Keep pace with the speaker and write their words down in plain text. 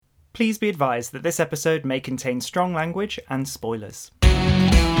Please be advised that this episode may contain strong language and spoilers.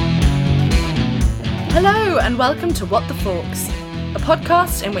 Hello and welcome to What the Forks, a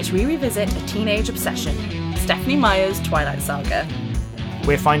podcast in which we revisit a teenage obsession, Stephenie Meyer's Twilight Saga.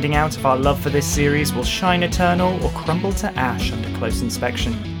 We're finding out if our love for this series will shine eternal or crumble to ash under close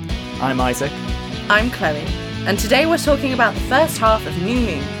inspection. I'm Isaac. I'm Chloe, and today we're talking about the first half of New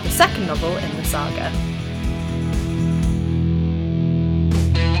Moon, the second novel in the saga.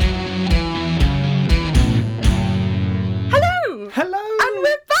 Hello! Hello! And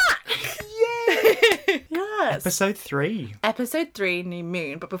we're back! Yay! Yes. Episode 3. Episode 3, New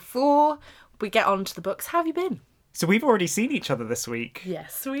Moon. But before we get on to the books, how have you been? So we've already seen each other this week.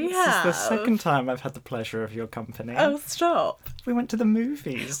 Yes, we This have. is the second time I've had the pleasure of your company. Oh, stop. We went to the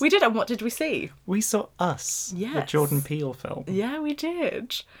movies. We did, and what did we see? We saw Us, the Yes. Jordan Peele film. Yeah, we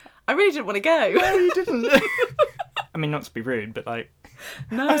did. I really didn't want to go. No, you didn't. I mean, not to be rude, but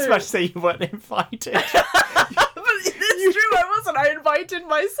No. I was about to say you weren't invited. But it's true, I wasn't. I invited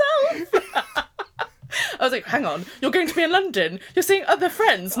myself. I was like, hang on, you're going to be in London. You're seeing other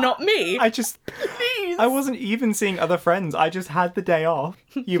friends, not me. Please. I wasn't even seeing other friends. I just had the day off.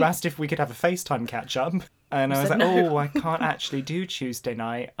 You asked if we could have a FaceTime catch up. And I was said like, no. oh, I can't actually do Tuesday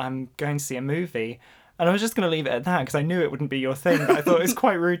night. I'm going to see a movie. And I was just going to leave it at that because I knew it wouldn't be your thing. But I thought it was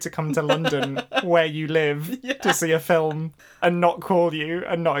quite rude to come to London where you live to see a film and not call you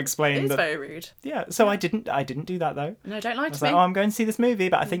and not explain It is that. very rude. Yeah, so I didn't do that though. No, don't lie I was to me. like, oh, I'm going to see this movie,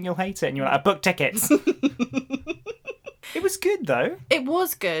 but I think you'll hate it. And you're like, I booked tickets. It was good though. It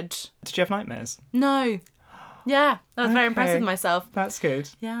was good. Did you have nightmares? No. Yeah, I was very impressed Okay. with myself. That's good.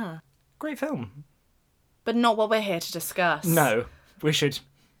 Yeah. Great film. But not what we're here to discuss. No, we should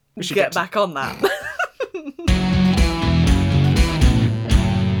Get back on that.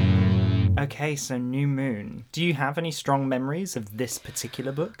 Okay, so New Moon. Do you have any strong memories of this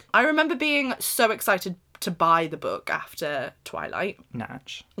particular book? I remember being so excited to buy the book after Twilight.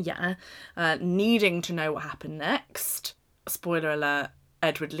 Natch. Yeah. Needing to know what happened next. Spoiler alert,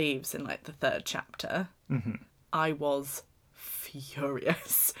 Edward leaves in like the third chapter. Mm-hmm. I was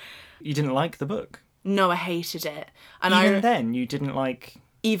furious. You didn't like the book? No, I hated it. And Even then, you didn't like...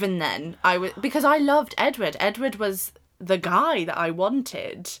 even then, I was, because I loved Edward. Edward was the guy that I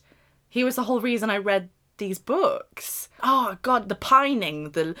wanted. He was the whole reason I read these books. Oh God, the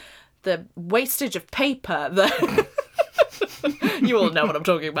pining, the wastage of paper, the you all know what I'm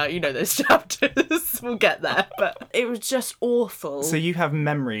talking about. You know those chapters. We'll get there, but it was just awful. So you have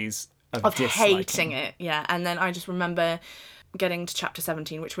memories of disliking. Hating it, yeah. And then I just remember getting to chapter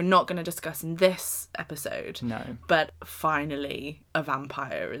 17, which we're not going to discuss in this episode. No. But finally, a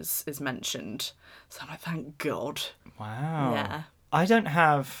vampire is mentioned. So I'm like, thank God. Wow. Yeah. I don't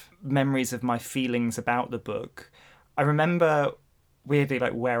have memories of my feelings about the book. I remember, weirdly,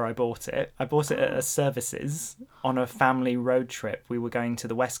 like where I bought it. I bought it at a Services on a family road trip. We were going to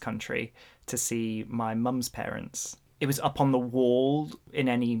the West Country to see my mum's parents. It was up on the wall in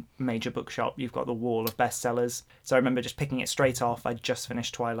any major bookshop. You've got the wall of bestsellers. So I remember just picking it straight off. I'd just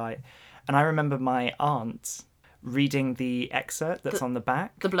finished Twilight. And I remember my aunt reading the excerpt that's on the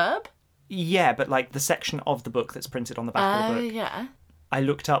back. The blurb? Yeah, but like the section of the book that's printed on the back of the book. Yeah. I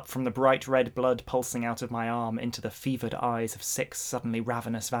looked up from the bright red blood pulsing out of my arm into the fevered eyes of 6 suddenly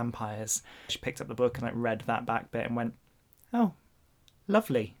ravenous vampires. She picked up the book and like read that back bit and went, oh,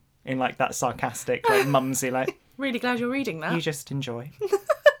 lovely. In like that sarcastic, like mumsy, like, Really glad you're reading that. you just enjoy.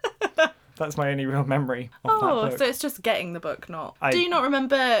 That's my only real memory of that Oh, book. so it's just getting the book, not... Do you not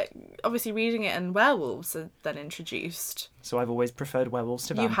remember, obviously, reading it and werewolves are then introduced? So I've always preferred werewolves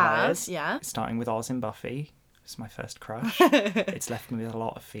to You vampires. have, yeah. Starting with Oz in Buffy. It's my first crush. It's left me with a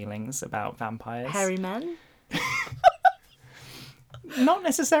lot of feelings about vampires. Hairy men? Not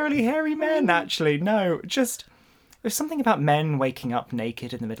necessarily hairy men, actually. No, just there's something about men waking up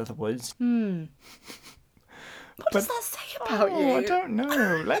naked in the middle of the woods. What does that say about you? I don't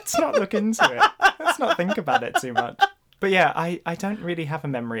know. Let's not look into it. Let's not think about it too much. But yeah, I don't really have a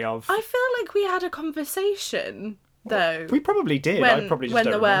memory of... I feel like we had a conversation, though, We probably did. I probably just when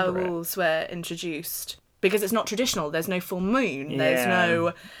don't the remember it. werewolves were introduced. Because it's not traditional. There's no full moon. There's Yeah.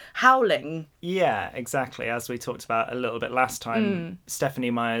 no howling. Yeah, exactly. As we talked about a little bit last time, Stephenie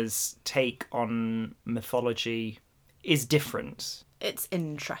Meyer's take on mythology is different. It's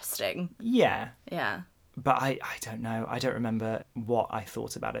interesting. Yeah, Yeah. but I don't know. I don't remember what I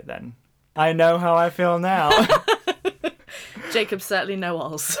thought about it then. I know how I feel now. Jacob certainly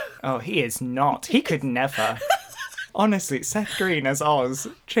knows. Oh, he is not. He could never. Honestly, Seth Green as Oz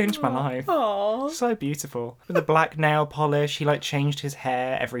changed my life. Aww. So beautiful. With the black nail polish, he changed his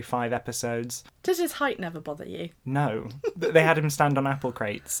hair every 5 episodes. Did his height never bother you? No. They had him stand on apple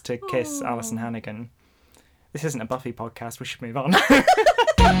crates to kiss Alison Hannigan. This isn't a Buffy podcast, we should move on.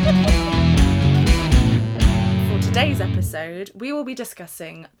 For today's episode, we will be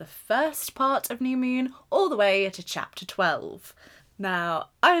discussing the first part of New Moon all the way to chapter 12. Now,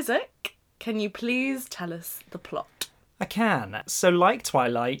 Isaac, can you please tell us the plot? I can. So like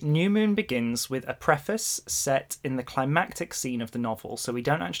Twilight, New Moon begins with a preface set in the climactic scene of the novel, so we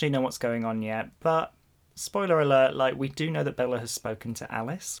don't actually know what's going on yet, but spoiler alert, we do know that Bella has spoken to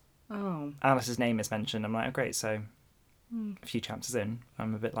Alice. Oh. Alice's name is mentioned. I'm like, oh great, so a few chapters in,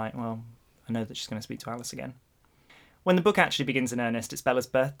 I'm a bit like, well, I know that she's going to speak to Alice again. When the book actually begins in earnest, it's Bella's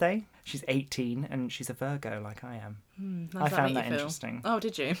birthday. She's 18 and she's a Virgo like I am. I found that interesting. Oh,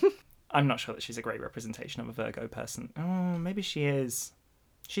 did you? I'm not sure that she's a great representation of a Virgo person. Oh, maybe she is.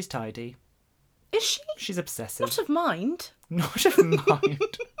 She's tidy. Is she? She's obsessive. Not of mind. Not of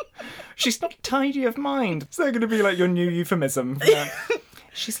mind. She's not tidy of mind. Is that going to be your new euphemism?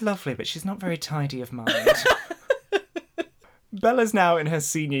 She's lovely, but she's not very tidy of mind. Bella's now in her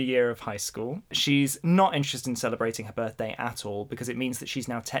senior year of high school. She's not interested in celebrating her birthday at all because it means that she's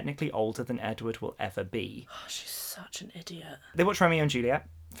now technically older than Edward will ever be. Oh, she's such an idiot. They watch Romeo and Juliet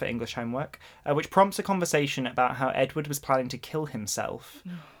for English homework, which prompts a conversation about how Edward was planning to kill himself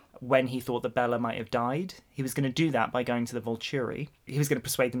when he thought that Bella might have died. He was going to do that by going to the Volturi. He was going to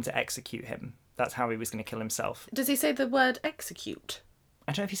persuade them to execute him. That's how he was going to kill himself. Does he say the word execute?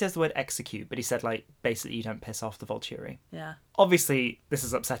 I don't know if he says the word execute, but he said, basically you don't piss off the Volturi. Yeah. Obviously, this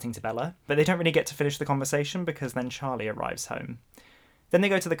is upsetting to Bella, but they don't really get to finish the conversation because then Charlie arrives home. Then they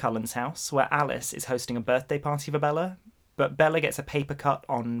go to the Cullens' house, where Alice is hosting a birthday party for Bella, but Bella gets a paper cut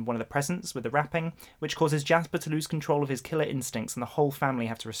on one of the presents with the wrapping, which causes Jasper to lose control of his killer instincts, and the whole family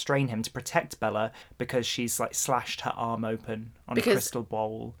have to restrain him to protect Bella because she's, slashed her arm open on a crystal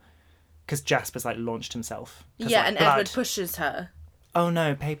bowl. Because Jasper's, launched himself. Yeah, and blood. Edward pushes her. Oh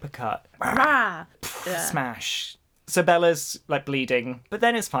no, paper cut. Rah! Smash. So Bella's, bleeding, but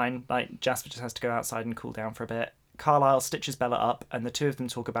then it's fine. Jasper just has to go outside and cool down for a bit. Carlisle stitches Bella up, and the two of them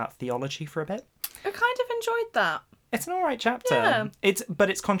talk about theology for a bit. I kind of enjoyed that. It's an alright chapter. Yeah. But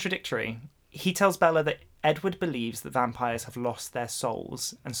it's contradictory. He tells Bella that Edward believes that vampires have lost their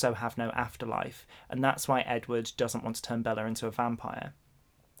souls, and so have no afterlife, and that's why Edward doesn't want to turn Bella into a vampire.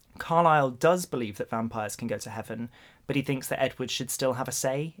 Carlisle does believe that vampires can go to heaven, but he thinks that Edward should still have a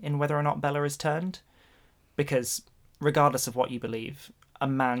say in whether or not Bella is turned. Because, regardless of what you believe, a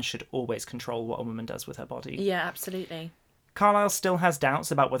man should always control what a woman does with her body. Yeah, absolutely. Carlisle still has doubts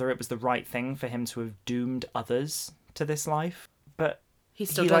about whether it was the right thing for him to have doomed others to this life, but he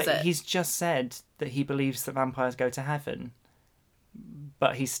still does it. He's just said that he believes that vampires go to heaven,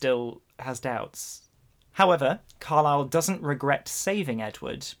 but he still has doubts. However, Carlisle doesn't regret saving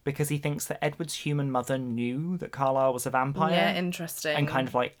Edward because he thinks that Edward's human mother knew that Carlisle was a vampire. Yeah, interesting. And kind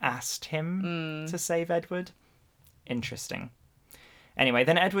of asked him to save Edward. Interesting. Anyway,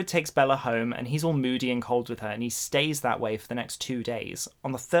 then Edward takes Bella home and he's all moody and cold with her and he stays that way for the next 2 days.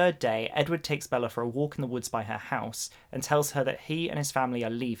 On the 3rd day, Edward takes Bella for a walk in the woods by her house and tells her that he and his family are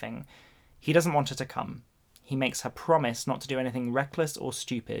leaving. He doesn't want her to come. He makes her promise not to do anything reckless or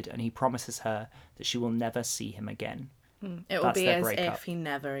stupid, and he promises her that she will never see him again. It will be as if he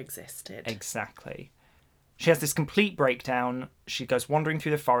never existed. Exactly. She has this complete breakdown. She goes wandering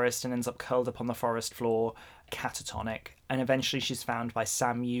through the forest and ends up curled up on the forest floor, catatonic, and eventually she's found by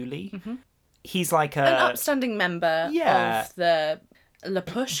Sam Yulee. Mm-hmm. He's an upstanding member of the La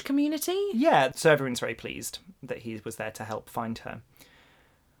Push community. Yeah, so everyone's very pleased that he was there to help find her.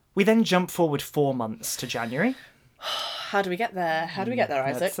 We then jump forward 4 months to January. How do we get there?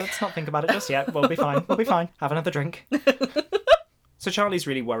 Isaac? Let's not think about it just yet. We'll be fine. Have another drink. So Charlie's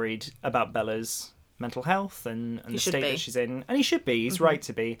really worried about Bella's mental health and the state that she's in. And he should be. He's right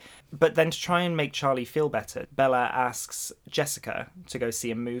to be. But then to try and make Charlie feel better, Bella asks Jessica to go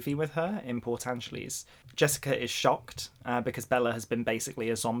see a movie with her in Port Angeles. Jessica is shocked because Bella has been basically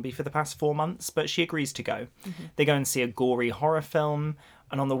a zombie for the past 4 months, but she agrees to go. Mm-hmm. They go and see a gory horror film,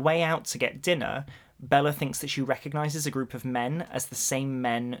 and on the way out to get dinner, Bella thinks that she recognises a group of men as the same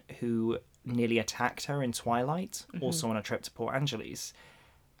men who nearly attacked her in Twilight, also on a trip to Port Angeles.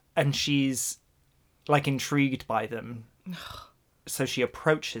 And she's, intrigued by them. So she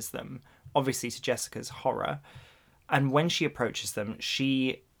approaches them, obviously to Jessica's horror. And when she approaches them,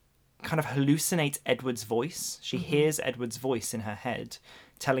 she kind of hallucinates Edward's voice. She hears Edward's voice in her head,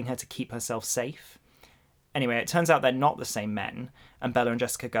 telling her to keep herself safe. Anyway, it turns out they're not the same men, and Bella and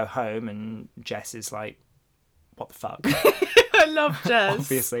Jessica go home, and Jess is like, what the fuck? I love Jess.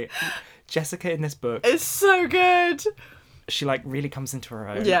 Obviously. Jessica in this book, It's so good. she like really comes into her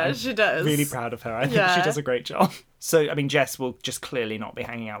own. Yeah, I'm she does. really proud of her. I think Yeah. she does a great job. So, I mean, Jess will just clearly not be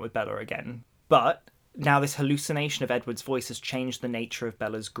hanging out with Bella again. But now this hallucination of Edward's voice has changed the nature of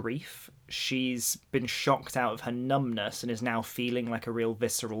Bella's grief. She's been shocked out of her numbness and is now feeling like a real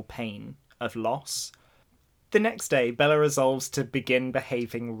visceral pain of loss. The next day, Bella resolves to begin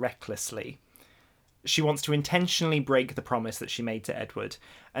behaving recklessly. She wants to intentionally break the promise that she made to Edward,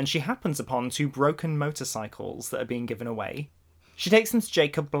 and she happens upon 2 broken motorcycles that are being given away. She takes them to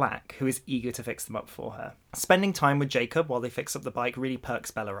Jacob Black, who is eager to fix them up for her. Spending time with Jacob while they fix up the bike really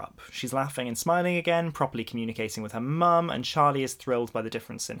perks Bella up. She's laughing and smiling again, properly communicating with her mum, and Charlie is thrilled by the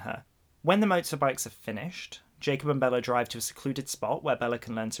difference in her. When the motorbikes are finished, Jacob and Bella drive to a secluded spot where Bella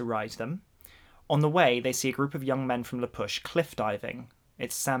can learn to ride them. On the way, they see a group of young men from La Push cliff diving.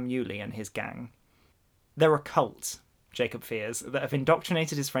 It's Sam Yulee and his gang. They're a cult, Jacob fears, that have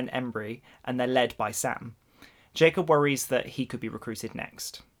indoctrinated his friend Embry, and they're led by Sam. Jacob worries that he could be recruited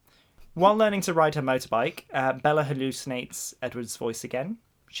next. While learning to ride her motorbike, Bella hallucinates Edward's voice again.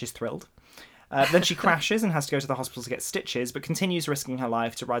 She's thrilled. Then she crashes and has to go to the hospital to get stitches, but continues risking her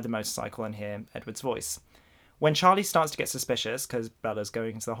life to ride the motorcycle and hear Edward's voice. When Charlie starts to get suspicious, because Bella's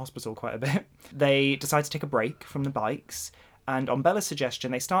going to the hospital quite a bit, they decide to take a break from the bikes, and on Bella's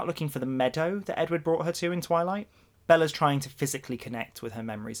suggestion, they start looking for the meadow that Edward brought her to in Twilight. Bella's trying to physically connect with her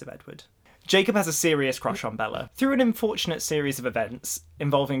memories of Edward. Jacob has a serious crush on Bella. Through an unfortunate series of events,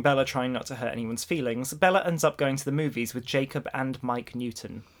 involving Bella trying not to hurt anyone's feelings, Bella ends up going to the movies with Jacob and Mike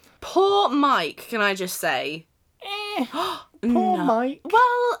Newton. Poor Mike, can I just say? Poor Mike.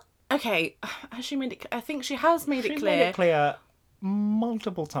 Well, okay, has she made it? I think she has made it She's clear. made it clear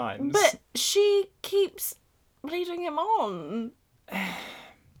multiple times. But she keeps leading him on.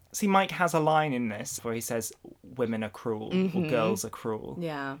 See, Mike has a line in this where he says, women are cruel, or girls are cruel.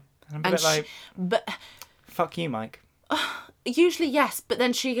 Yeah. And I'm a bit like, but fuck you, Mike. usually yes, but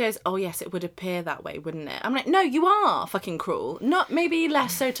then she goes, oh yes, it would appear that way, wouldn't it? I'm like, no, you are fucking cruel. Not maybe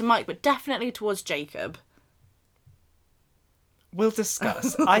less so to Mike, but definitely towards Jacob. We'll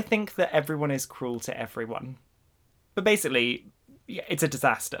discuss. I think that everyone is cruel to everyone. But basically, yeah, it's a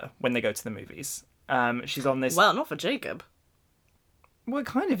disaster when they go to the movies. She's on this... Well, not for Jacob. Well, it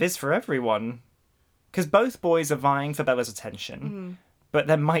kind of is for everyone. Because both boys are vying for Bella's attention. But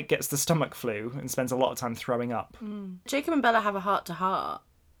then Mike gets the stomach flu and spends a lot of time throwing up. Jacob and Bella have a heart-to-heart.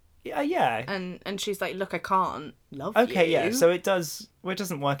 Yeah. And she's like, look, I can't love Okay, you. yeah. So it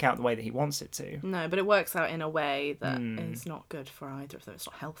doesn't work out the way that he wants it to. No, but it works out in a way that is not good for either of them. It's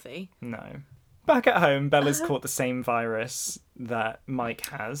not healthy. No. Back at home, Bella's caught the same virus that Mike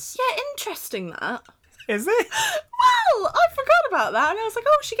has. Yeah, interesting that. Is it? Well, I forgot about that, and I was like,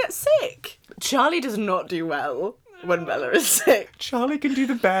 oh, she gets sick. Charlie does not do well when Bella is sick. Charlie can do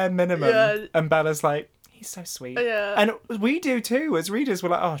the bare minimum. Yeah. And Bella's like, he's so sweet. Yeah. And we do too, as readers. We're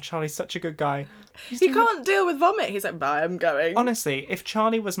like, oh, Charlie's such a good guy. He can't deal with vomit. He's like, bye, I'm going. Honestly, if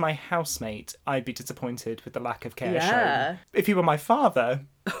Charlie was my housemate, I'd be disappointed with the lack of care Yeah. shown. If he were my father,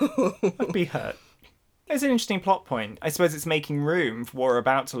 I'd be hurt. It's an interesting plot point. I suppose it's making room for what we're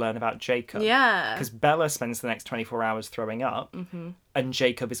about to learn about Jacob. Yeah. Because Bella spends the next 24 hours throwing up, and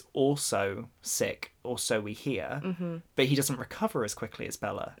Jacob is also sick, or so we hear, but he doesn't recover as quickly as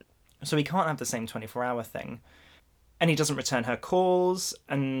Bella. So he can't have the same 24-hour thing. And he doesn't return her calls,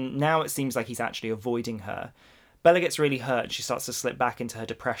 and now it seems like he's actually avoiding her. Bella gets really hurt, and she starts to slip back into her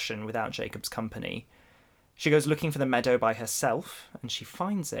depression without Jacob's company. She goes looking for the meadow by herself, and she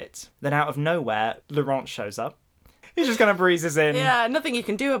finds it. Then out of nowhere, Laurent shows up. He just kind of breezes in. Yeah, nothing you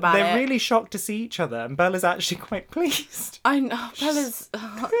can do about They're it. really shocked to see each other, and Bella's actually quite pleased. I know, Bella's...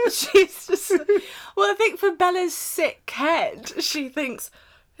 she's just... Well, I think for Bella's sick head, she thinks,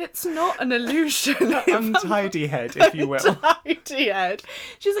 it's not an illusion. Untidy head, if you will. Untidy head.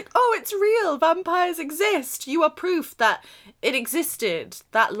 She's like, oh, it's real. Vampires exist. You are proof that it existed.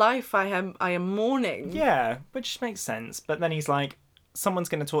 That life I am mourning. Yeah, which makes sense. But then he's like, someone's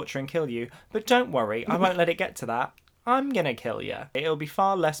going to torture and kill you. But don't worry, I won't let it get to that. I'm going to kill you. It'll be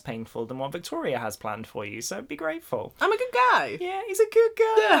far less painful than what Victoria has planned for you, so be grateful. I'm a good guy. Yeah, he's a good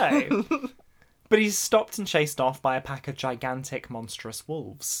guy. But he's stopped and chased off by a pack of gigantic, monstrous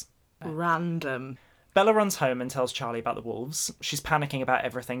wolves. Random. Bella runs home and tells Charlie about the wolves. She's panicking about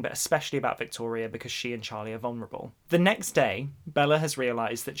everything, but especially about Victoria because she and Charlie are vulnerable. The next day, Bella has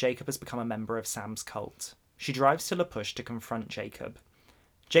realised that Jacob has become a member of Sam's cult. She drives to La Push to confront Jacob.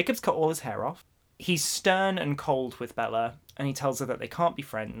 Jacob's cut all his hair off. He's stern and cold with Bella, and he tells her that they can't be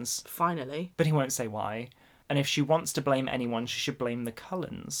friends, Finally. but he won't say why. And if she wants to blame anyone, she should blame the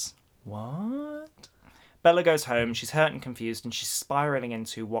Cullens. What? Bella goes home, she's hurt and confused, and she's spiralling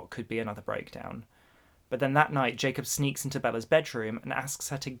into what could be another breakdown. But then that night, Jacob sneaks into Bella's bedroom and asks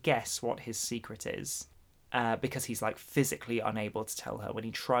her to guess what his secret is. Because he's, like, physically unable to tell her. When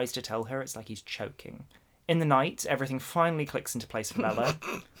he tries to tell her, it's like he's choking. In the night, everything finally clicks into place for Bella.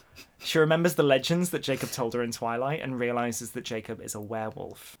 She remembers the legends that Jacob told her in Twilight and realises that Jacob is a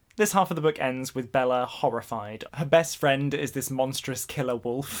werewolf. This half of the book ends with Bella horrified. Her best friend is this monstrous killer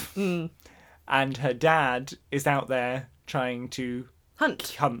wolf. And her dad is out there trying to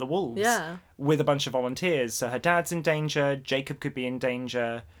hunt the wolves with a bunch of volunteers. So her dad's in danger, Jacob could be in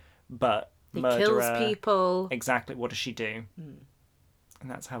danger, but he murderer. kills people. Exactly. What does she do? And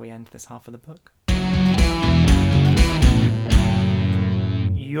that's how we end this half of the book.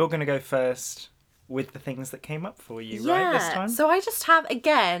 You're going to go first with the things that came up for you, right, this time? So I just have,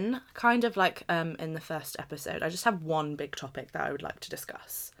 again, kind of like in the first episode, I just have one big topic that I would like to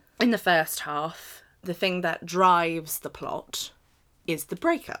discuss. In the first half, the thing that drives the plot is the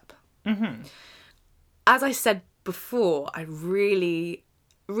breakup. Mm-hmm. As I said before, I really,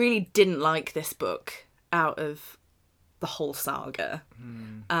 really didn't like this book out of the whole saga.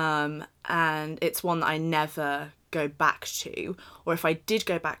 And it's one that I never go back to, or if I did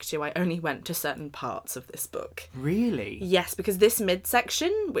go back to, I only went to certain parts of this book. Really? Yes, because this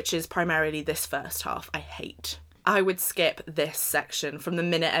midsection, which is primarily this first half, I hate. I would skip this section from the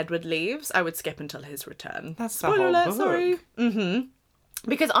minute Edward leaves. I would skip until his return. That's the whole book. Sorry.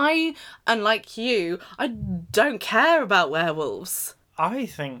 Because I, unlike you, I don't care about werewolves. I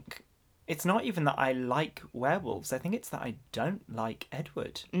think it's not even that I like werewolves. I think it's that I don't like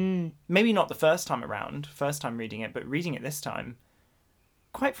Edward. Maybe not the first time reading it, but reading it this time,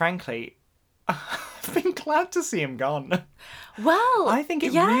 quite frankly, I've been glad to see him gone. Well, I think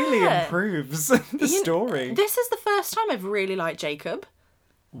it really improves the story. This is the first time I've really liked Jacob.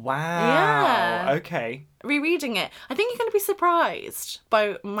 Wow. Yeah. Okay. Rereading it, I think you're going to be surprised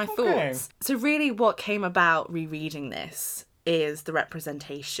by my thoughts. So really what came about rereading this is the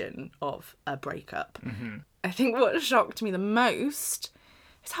representation of a breakup. I think what shocked me the most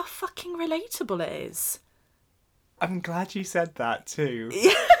is how fucking relatable it is. I'm glad you said that too.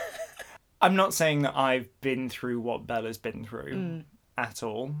 I'm not saying that I've been through what Bella's been through at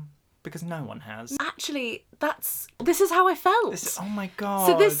all, because no one has. Actually, this is how I felt. Oh my god.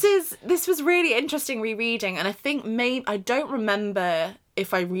 So this was really interesting rereading, and I think I don't remember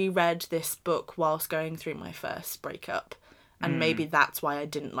if I reread this book whilst going through my first breakup. And maybe that's why I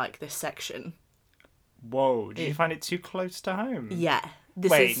didn't like this section. Whoa, did you find it too close to home? Yeah.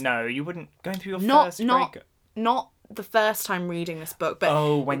 No, you wouldn't. Going through your first breakup. Not the first time reading this book,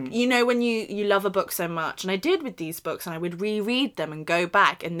 but when you love a book so much, and I did with these books, and I would reread them and go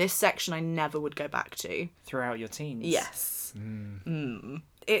back, and this section I never would go back to. Throughout your teens? Yes.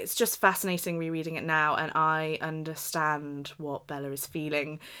 It's just fascinating rereading it now, and I understand what Bella is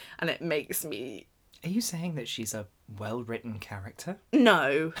feeling, and it makes me... Are you saying that she's a well-written character?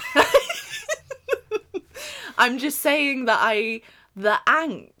 No. I'm just saying that the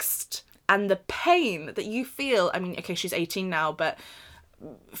angst and the pain that you feel, I mean, okay, she's 18 now, but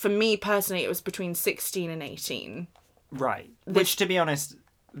for me personally, it was between 16 and 18. Right. Which, to be honest,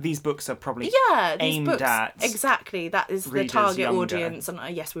 these books are probably aimed at... Exactly, that is the target audience.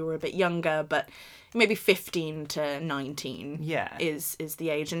 And yes, we were a bit younger, but maybe 15 to 19 is the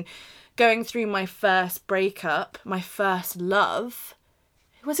age. And going through my first breakup, my first love,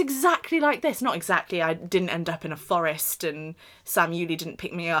 it was exactly like this. Not exactly, I didn't end up in a forest and Sam Yulee didn't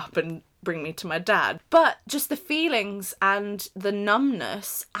pick me up and bring me to my dad. But just the feelings and the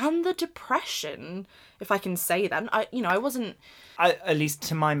numbness and the depression, if I can say that. I wasn't... at least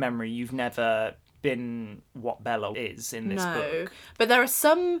to my memory, you've never been what Bella is in this book. No, but there are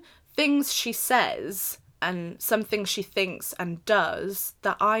some things she says and some things she thinks and does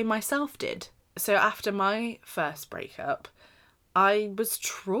that I myself did. So after my first breakup, I was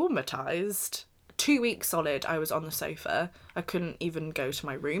traumatised. 2 weeks solid, I was on the sofa. I couldn't even go to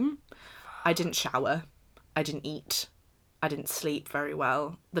my room. I didn't shower. I didn't eat. I didn't sleep very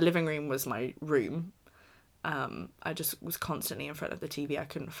well. The living room was my room. I just was constantly in front of the TV. I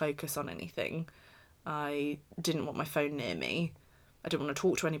couldn't focus on anything. I didn't want my phone near me. I didn't want to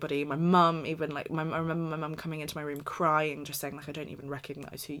talk to anybody. My mum, even I remember my mum coming into my room crying, just saying I don't even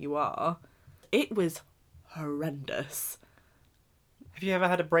recognise who you are. It was horrendous. Have you ever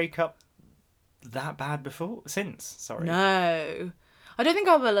had a breakup that bad before? Sorry. No. I don't think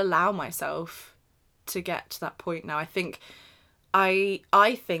I will allow myself to get to that point now. I think I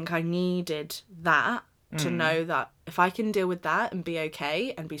needed that to know that if I can deal with that and be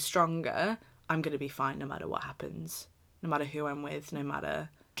okay and be stronger, I'm going to be fine no matter what happens. No matter who I'm with, no matter...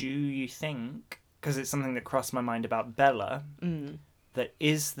 Do you think because it's something that crossed my mind about Bella, that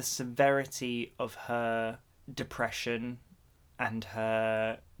is the severity of her depression and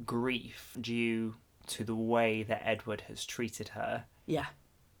her grief due to the way that Edward has treated her Yeah.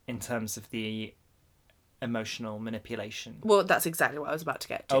 in terms of the emotional manipulation. Well, that's exactly what I was about to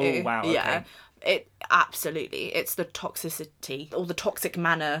get to. Oh, wow, okay. Yeah. It absolutely. It's the toxicity or the toxic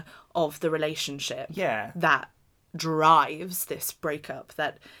manner of the relationship Yeah. that drives this breakup,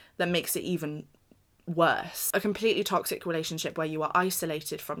 that makes it even worse. A completely toxic relationship where you are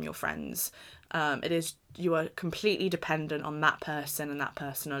isolated from your friends. You are completely dependent on that person and that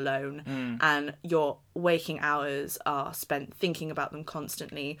person alone, and your waking hours are spent thinking about them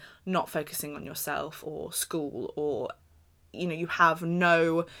constantly, not focusing on yourself or school, or you have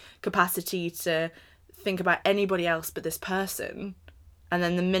no capacity to think about anybody else but this person. And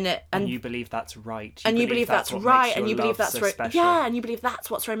then the minute And you believe that's right. You believe that's what right, makes and your you believe love that's so right. special. Yeah, and you believe that's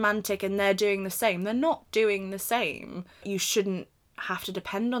what's romantic, and they're doing the same. They're not doing the same. You shouldn't have to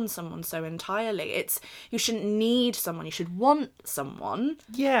depend on someone so entirely. You shouldn't need someone. You should want someone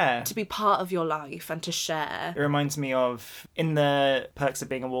Yeah. to be part of your life and to share. It reminds me of, in the Perks of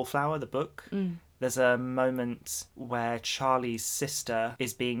Being a Wallflower, the book, there's a moment where Charlie's sister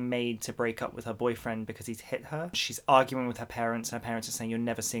is being made to break up with her boyfriend because he's hit her. She's arguing with her parents, and her parents are saying, "You're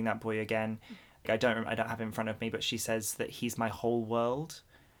never seeing that boy again." I don't have it in front of me, but she says that he's my whole world.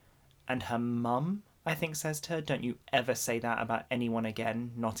 And her mum, I think, says to her, "Don't you ever say that about anyone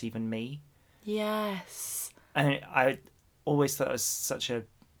again, not even me." Yes. And I always thought it was such a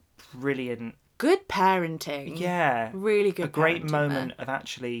brilliant... Good parenting. Yeah. Really good A great parenting moment there. of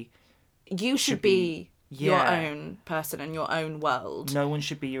actually... You should be your Yeah. own person in your own world. No one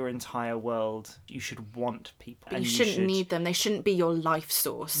should be your entire world. You should want people. But and you shouldn't need them. They shouldn't be your life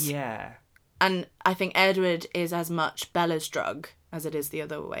source. Yeah. And I think Edward is as much Bella's drug as it is the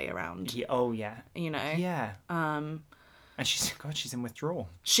other way around. Yeah. Oh, yeah. Yeah. And she's in withdrawal.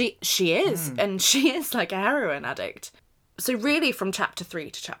 She is, and she is like a heroin addict. So really, from chapter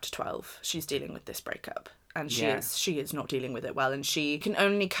 3 to chapter 12, she's dealing with this breakup, and she is not dealing with it well, and she can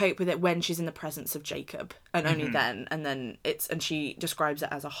only cope with it when she's in the presence of Jacob, and only then. And then and she describes it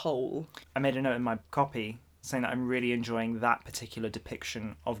as a whole. I made a note in my copy saying that I'm really enjoying that particular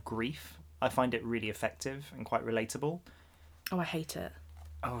depiction of grief. I find it really effective and quite relatable. Oh, I hate it.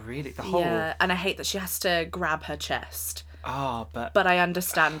 Oh, really? The whole... Yeah, and I hate that she has to grab her chest. But I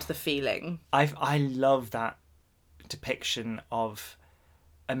understand the feeling. I love that depiction of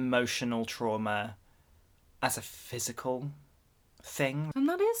emotional trauma as a physical thing. And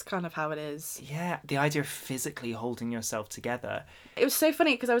that is kind of how it is. Yeah, the idea of physically holding yourself together. It was so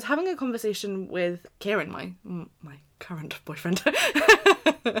funny because I was having a conversation with Kieran, my current boyfriend,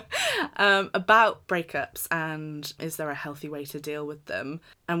 about breakups and is there a healthy way to deal with them.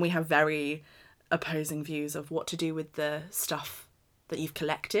 And we have very opposing views of what to do with the stuff that you've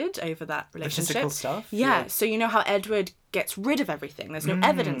collected over that relationship. The physical stuff? Yeah. So you know how Edward gets rid of everything. There's no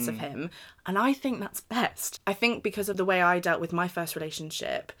evidence of him. And I think that's best. I think because of the way I dealt with my first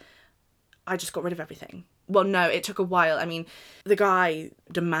relationship, I just got rid of everything. Well, no, it took a while. I mean, the guy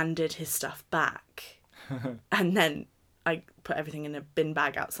demanded his stuff back. And then I put everything in a bin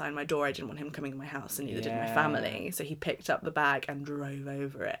bag outside my door. I didn't want him coming in my house, and neither did my family. So he picked up the bag and drove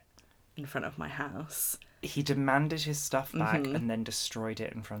over it in front of my house. He demanded his stuff back and then destroyed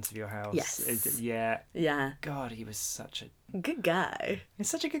it in front of your house. Yes. Yeah. Yeah. God, he was such a... Good guy. He's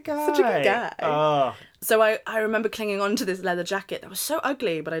such a good guy. Such a good guy. Oh. So I remember clinging on to this leather jacket that was so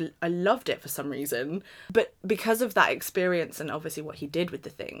ugly, but I loved it for some reason. But because of that experience and obviously what he did with the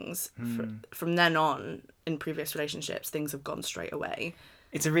things, from then on, in previous relationships, things have gone straight away.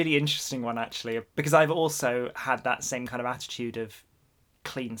 It's a really interesting one, actually, because I've also had that same kind of attitude of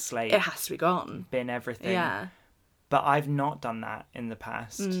clean slate. It has to be gone. Bin everything. Yeah. But I've not done that in the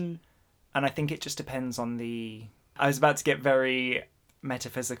past. And I think it just depends on the... I was about to get very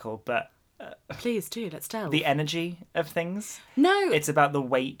metaphysical, but... Please do, let's delve. The energy of things. No. It's about the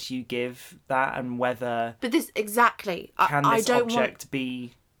weight you give that and whether... But this, exactly. Can this I don't object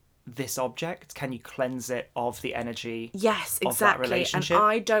be this object? Can you cleanse it of the energy Yes, of exactly. that relationship? And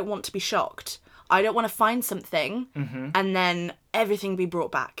I don't want to be shocked. I don't want to find something and then everything be brought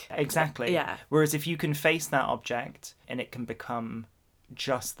back. Exactly. Yeah. Whereas if you can face that object and it can become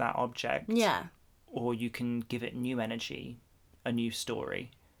just that object, Yeah. or you can give it new energy, a new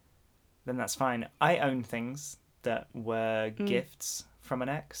story, then that's fine. I own things that were gifts from an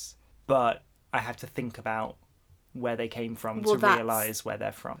ex, but I had to think about where they came from to realise where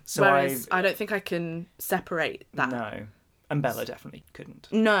they're from. So whereas I don't think I can separate that. No. And Bella definitely couldn't.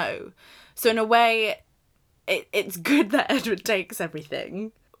 No. So in a way, it's good that Edward takes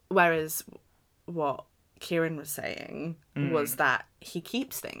everything, whereas what Kieran was saying was that he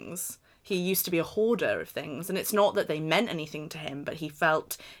keeps things. He used to be a hoarder of things, and it's not that they meant anything to him, but he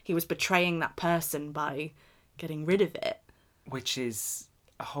felt he was betraying that person by getting rid of it. Which is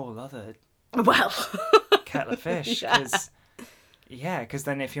a whole other Well, kettle of fish. Because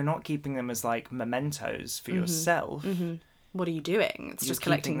then if you're not keeping them as like mementos for yourself, what are you doing? It's you're just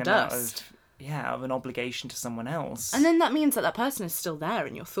collecting keeping them dust. out of an obligation to someone else. And then that means that person is still there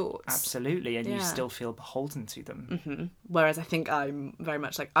in your thoughts. Absolutely, and you Yeah. still feel beholden to them. Whereas I think I'm very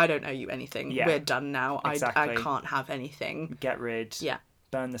much like, I don't owe you anything. Yeah. We're done now. I Exactly. can't have anything. Get rid. Yeah.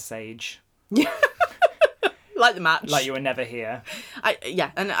 Burn the sage. Like the match. Like you were never here.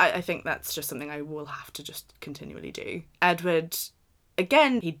 I think that's just something I will have to just continually do. Edward,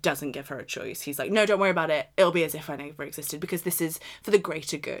 again, he doesn't give her a choice. He's like, no, don't worry about it. It'll be as if I never existed, because this is for the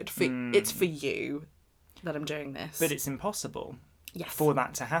greater good. It's for you that I'm doing this. But it's impossible yes. for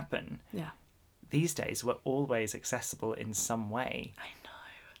that to happen. Yeah. These days, we're always accessible in some way. I know.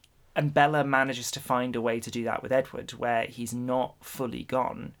 And Bella manages to find a way to do that with Edward, where he's not fully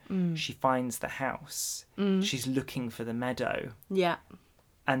gone. She finds the house. She's looking for the meadow. Yeah.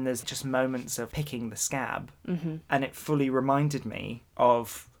 And there's just moments of picking the scab. And it fully reminded me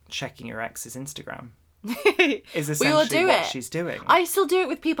of checking your ex's Instagram. Is essentially what she's doing. I still do it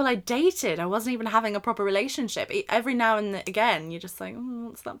with people I dated. I wasn't even having a proper relationship. Every now and again, you're just like,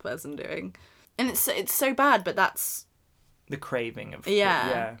 what's that person doing? And it's so bad, but that's... The craving of...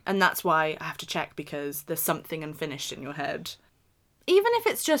 Yeah. And that's why I have to check, because there's something unfinished in your head. Even if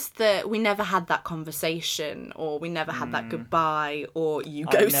it's just that we never had that conversation, or we never had that goodbye, or you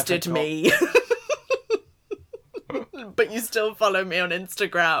ghosted me. But you still follow me on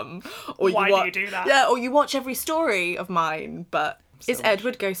Instagram. Or Why do you do that? Yeah, or you watch every story of mine. But is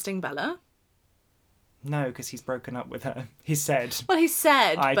Edward ghosting Bella? No, because he's broken up with her. He said... Well, he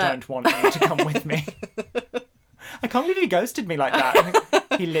said, I don't want you to come with me. I can't believe he ghosted me like that.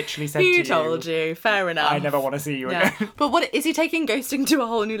 He literally said to you... He told you. Fair enough. I never want to see you again. But what is he taking ghosting to a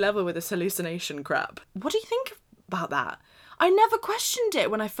whole new level with this hallucination crap? What do you think about that? I never questioned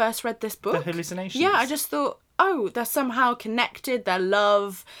it when I first read this book. The hallucinations? Yeah, I just thought, oh, they're somehow connected. Their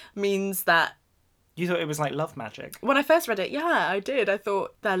love means that... You thought it was like love magic? When I first read it, yeah, I did. I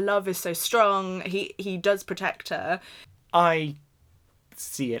thought their love is so strong. He does protect her. I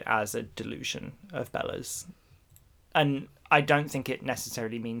see it as a delusion of Bella's. And I don't think it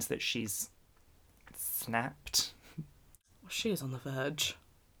necessarily means that she's snapped. Well, she is on the verge.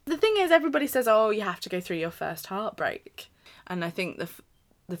 The thing is, everybody says, oh, you have to go through your first heartbreak. And I think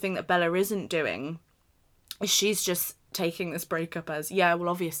the thing that Bella isn't doing is she's just taking this breakup as, yeah, well,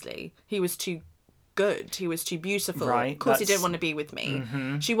 obviously, he was too good. He was too beautiful. Right, of course he didn't want to be with me.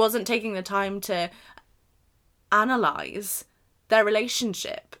 She wasn't taking the time to analyse their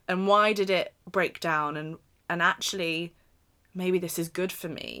relationship and why did it break down, and actually, maybe this is good for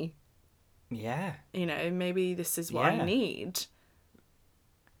me. Yeah. You know, maybe this is what I need.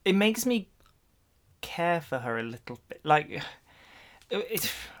 It makes me care for her a little bit. Like,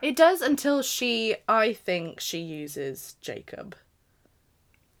 it does, until I think she uses Jacob.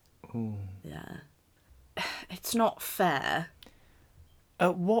 Ooh. Yeah. It's not fair.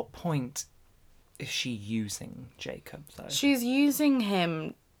 At what point is she using Jacob, though? She's using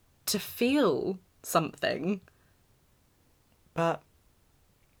him to feel something. But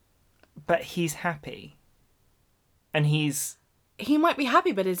he's happy. And He might be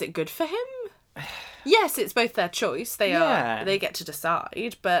happy, but is it good for him? Yes, it's both their choice. They get to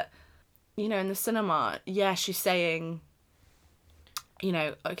decide. But, you know, in the cinema, yeah, she's saying, you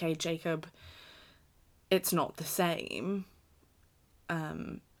know, okay, Jacob, it's not the same.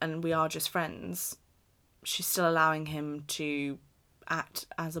 And we are just friends. She's still allowing him to act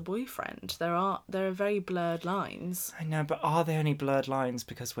as a boyfriend. There are very blurred lines. I know, but are they only blurred lines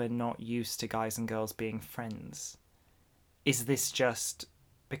because we're not used to guys and girls being friends? Is this just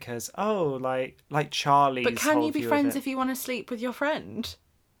because, like Charlie's But can whole you be view of friends it? if you want to sleep with your friend?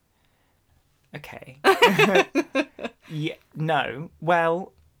 Okay. Yeah, no.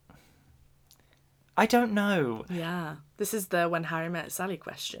 Well, I don't know. Yeah. This is the When Harry Met Sally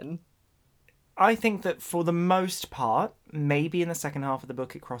question. I think that for the most part, maybe in the second half of the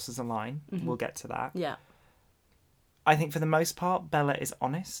book it crosses a line. We'll get to that. Yeah. I think for the most part, Bella is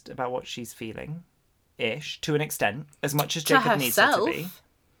honest about what she's feeling. Ish, to an extent, as much as Jacob needs her to be.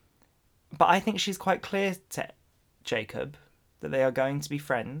 But I think she's quite clear to Jacob that they are going to be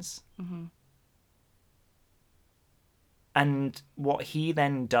friends. Mm-hmm. And what he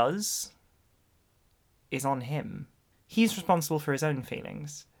then does is on him. He's responsible for his own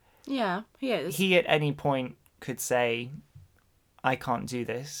feelings. Yeah, he is. He at any point could say, I can't do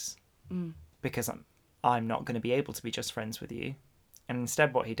this. because I'm not going to be able to be just friends with you. And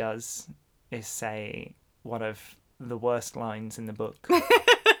instead what he does is say one of the worst lines in the book.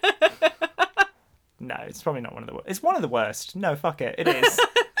 No, it's probably not one of the worst. It's one of the worst. No, fuck it. It is.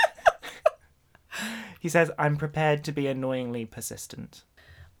 He says, I'm prepared to be annoyingly persistent.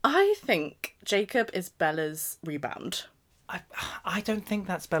 I think Jacob is Bella's rebound. I don't think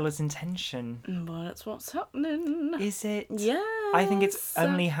that's Bella's intention. Well, that's what's happening. Is it? Yes. I think it's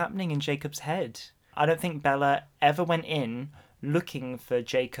only happening in Jacob's head. I don't think Bella ever went in looking for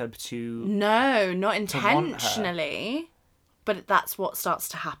Jacob to... No, not want her. intentionally. But that's what starts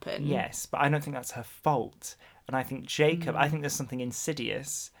to happen. Yes, but I don't think that's her fault. And I think Jacob... I think there's something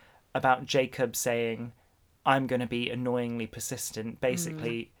insidious about Jacob saying, I'm going to be annoyingly persistent.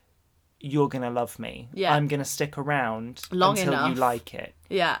 Basically, you're going to love me. Yeah. I'm going to stick around Long until enough. you like it.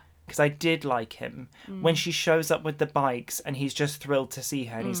 Yeah. Because I did like him. When she shows up with the bikes and he's just thrilled to see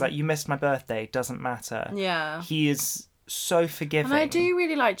her and he's like, you missed my birthday, doesn't matter. Yeah. He is so forgiving. And I do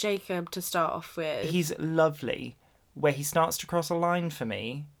really like Jacob to start off with. He's lovely. Where he starts to cross a line for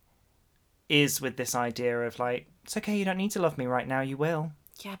me is with this idea of like, it's okay, you don't need to love me right now, you will.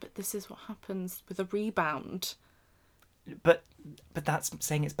 Yeah, but this is what happens with a rebound. But that's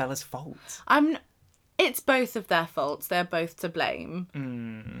saying it's Bella's fault. It's both of their faults. They're both to blame.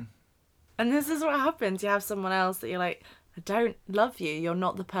 And this is what happens. You have someone else that you're like, I don't love you. You're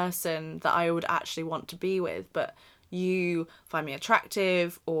not the person that I would actually want to be with, but you find me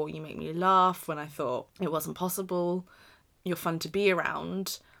attractive or you make me laugh when I thought it wasn't possible. You're fun to be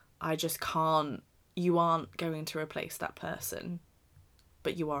around. I just can't. You aren't going to replace that person,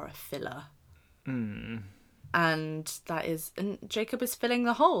 but you are a filler. And Jacob is filling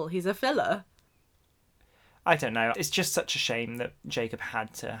the hole. He's a filler. I don't know. It's just such a shame that Jacob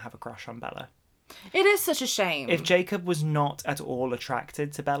had to have a crush on Bella. It is such a shame. If Jacob was not at all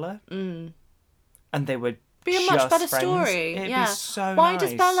attracted to Bella, and they would be a just much better friends, story. it'd Yeah. be so Why nice.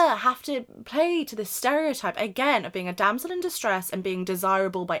 does Bella have to play to this stereotype again of being a damsel in distress and being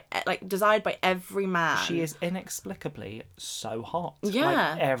desired by every man? She is inexplicably so hot.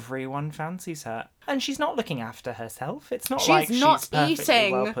 Yeah. Like, everyone fancies her. And she's not looking after herself. It's not She's like not she's perfectly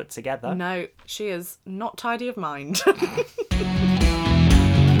eating. well put together. No, she is not tidy of mind.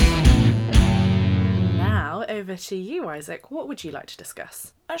 Now over to you, Isaac. What would you like to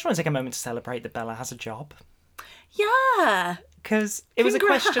discuss? I just want to take a moment to celebrate that Bella has a job. Yeah. Because it was a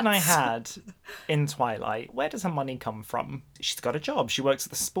Congrats. question I had in Twilight. Where does her money come from? She's got a job. She works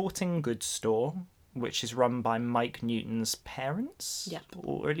at the sporting goods store, which is run by Mike Newton's parents. Yep.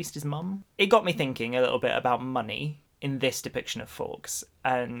 Or at least his mum. It got me thinking a little bit about money in this depiction of Fawkes.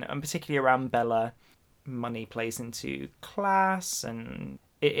 And particularly around Bella, money plays into class and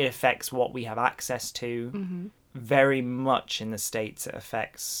it affects what we have access to. Very much in the States it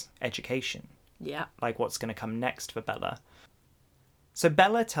affects education. Yeah. Like what's going to come next for Bella. So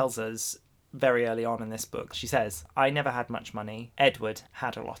Bella tells us very early on in this book, she says, I never had much money. Edward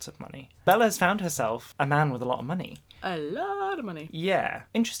had a lot of money. Bella has found herself a man with a lot of money. A lot of money. Yeah.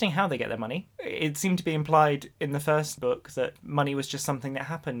 Interesting how they get their money. It seemed to be implied in the first book that money was just something that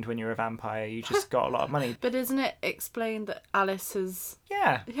happened when you're a vampire. You just got a lot of money. But isn't it explained that Alice is...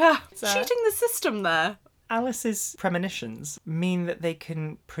 Yeah. Yeah, cheating the system there. Alice's premonitions mean that they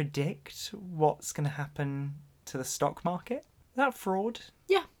can predict what's going to happen to the stock market. Is that fraud?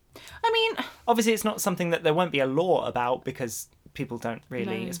 Yeah. I mean... Obviously, it's not something that there won't be a law about because people don't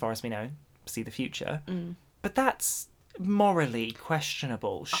really, No. as far as we know, see the future. But that's morally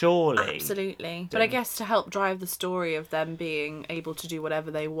questionable, surely. Absolutely. But I guess to help drive the story of them being able to do whatever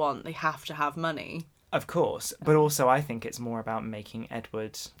they want, they have to have money. Of course. But also, I think it's more about making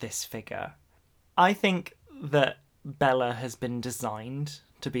Edward this figure. I think that Bella has been designed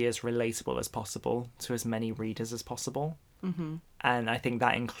to be as relatable as possible to as many readers as possible. And I think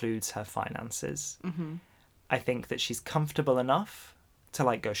that includes her finances. I think that she's comfortable enough to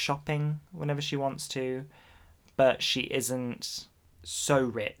like go shopping whenever she wants to, but she isn't so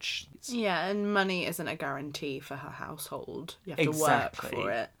rich. Yeah, and money isn't a guarantee for her household. You have to Exactly. work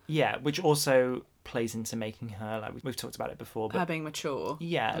for it. Yeah, which also plays into making her, like we've talked about it before, but Her being mature.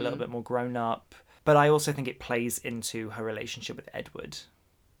 yeah, a little bit more grown up. But I also think it plays into her relationship with Edward.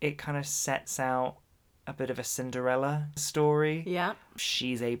 It kind of sets out a bit of a Cinderella story. Yeah.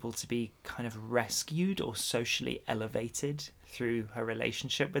 She's able to be kind of rescued or socially elevated through her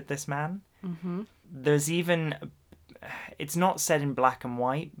relationship with this man. There's even, it's not said in black and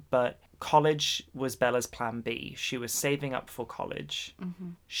white, but college was Bella's plan B. She was saving up for college.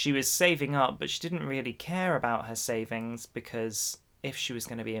 She was saving up, but she didn't really care about her savings because if she was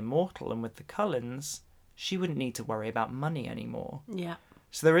going to be immortal and with the Cullens, she wouldn't need to worry about money anymore. Yeah.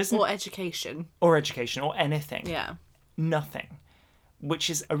 So there isn't... Or education. Or education, or anything. Yeah. Nothing. Which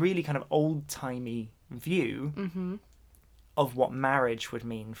is a really kind of old-timey view of what marriage would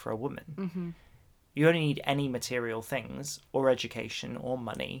mean for a woman. You only need any material things, or education, or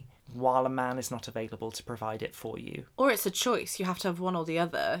money, while a man is not available to provide it for you. Or it's a choice. You have to have one or the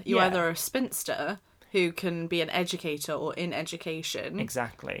other. You either are a spinster who can be an educator or in education.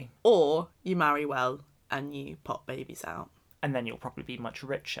 Exactly. Or you marry well and you pop babies out. And then you'll probably be much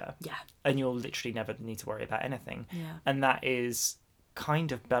richer. Yeah. And you'll literally never need to worry about anything. Yeah. And that is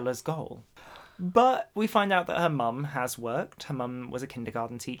kind of Bella's goal. But we find out that her mum has worked. Her mum was a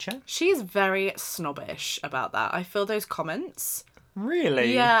kindergarten teacher. She's very snobbish about that. I feel those comments.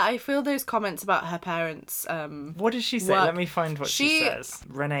 Really? Yeah, I feel those comments about her parents. What does she say? Work. Let me find what she says.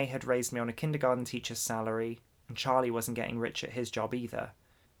 Renee had raised me on a kindergarten teacher's salary, and Charlie wasn't getting rich at his job either.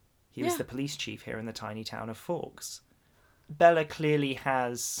 He was the police chief here in the tiny town of Forks. Bella clearly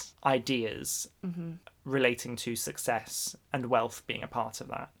has ideas relating to success and wealth being a part of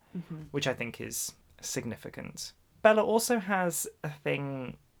that, which I think is significant. Bella also has a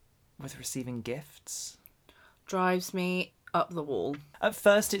thing with receiving gifts. Drives me up the wall. At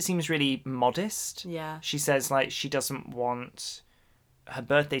first, it seems really modest. Yeah. She says, like, she doesn't want her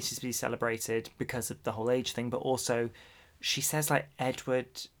birthday to be celebrated because of the whole age thing, but also she says, like, Edward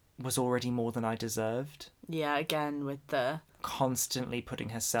was already more than I deserved. Yeah, again with the... Constantly putting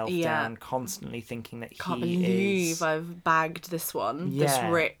herself down, constantly thinking that Can't he believe is... I've bagged this one. This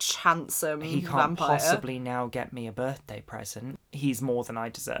rich, handsome He can't vampire. possibly now get me a birthday present. He's more than I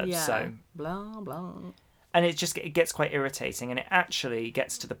deserve, so... Blah, blah. And it gets quite irritating, and it actually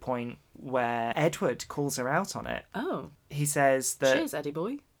gets to the point where Edward calls her out on it. Oh. He says that... Cheers, Eddie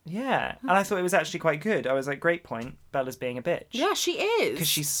boy. Yeah, and I thought it was actually quite good. I was like, great point, Bella's being a bitch. Yeah, she is. Because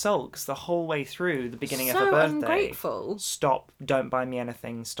she sulks the whole way through the beginning of So her birthday. ungrateful. Stop, don't buy me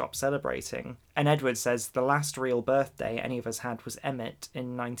anything, stop celebrating. And Edward says the last real birthday any of us had was Emmett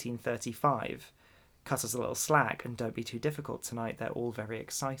in 1935. Cut us a little slack and don't be too difficult tonight, they're all very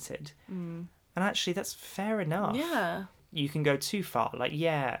excited. And actually, that's fair enough. Yeah. You can go too far. Like,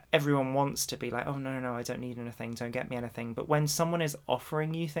 yeah, everyone wants to be like, oh, no, I don't need anything, don't get me anything. But when someone is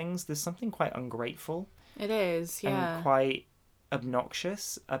offering you things, there's something quite ungrateful. It is, yeah. And quite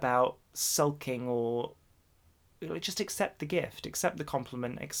obnoxious about sulking or... Like, just accept the gift, accept the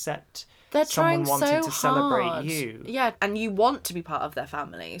compliment, accept They're someone trying wanting so to celebrate hard. you. Yeah, and you want to be part of their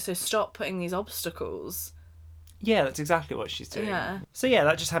family, so stop putting these obstacles. Yeah, that's exactly what she's doing. Yeah. So yeah,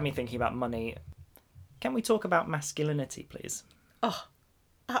 that just had me thinking about money. Can we talk about masculinity, please? Oh,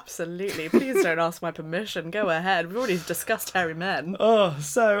 absolutely. Please don't ask my permission. Go ahead. We've already discussed hairy men. Oh,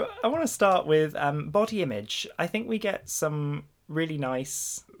 so I want to start with body image. I think we get some really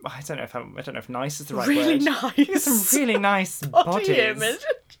nice... I don't know if nice is the right Really word. nice. Some really nice Body bodies. image.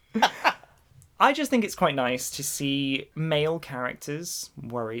 I just think it's quite nice to see male characters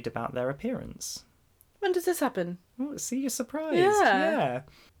worried about their appearance. When does this happen? Oh, see, you're surprised. Yeah. Yeah.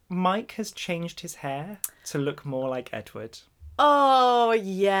 Mike has changed his hair to look more like Edward. Oh,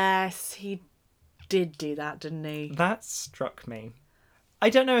 yes. He did do that, didn't he? That struck me. I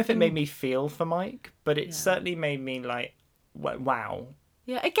don't know if it made me feel for Mike, but it certainly made me like, wow.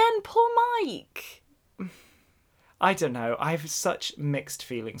 Yeah, again, poor Mike. I don't know. I have such mixed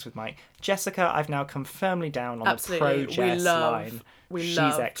feelings with Mike. Jessica, I've now come firmly down on Absolutely. the pro-Jess line. We She's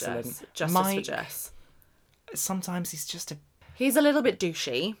love excellent. Jess. Justice Mike, for Jess. sometimes he's just He's a little bit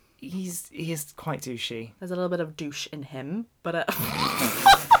douchey. he is quite douchey. There's a little bit of douche in him, but...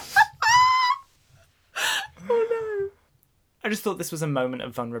 I just thought this was a moment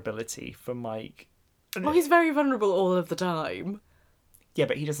of vulnerability for Mike. Oh, he's very vulnerable all of the time. Yeah,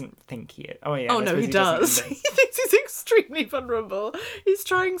 but he doesn't think he is. Oh, yeah. Oh, I no, he suppose does. He thinks he's extremely vulnerable. He's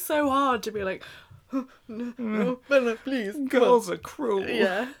trying so hard to be like, oh, no, Bella, please. come on." Girls are cruel.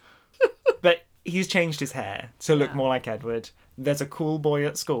 Yeah. But he's changed his hair to look more like Edward. There's a cool boy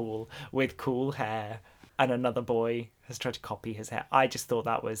at school with cool hair, and another boy has tried to copy his hair. I just thought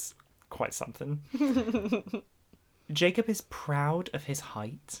that was quite something. Jacob is proud of his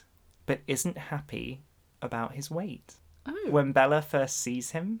height, but isn't happy about his weight. Oh. When Bella first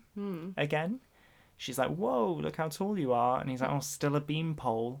sees him again, she's like, whoa, look how tall you are. And he's like, oh, still a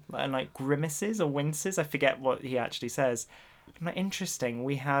beanpole. And like grimaces or winces. I forget what he actually says. I'm like, interesting.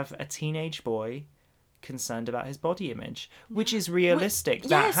 We have a teenage boy concerned about his body image, which is realistic.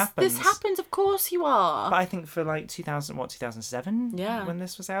 That happens. This happens, of course you are. But I think for like 2007? Yeah. When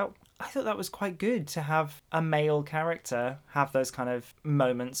this was out, I thought that was quite good to have a male character have those kind of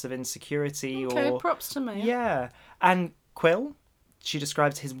moments of insecurity Okay, or... props to me. Yeah. And Quill, She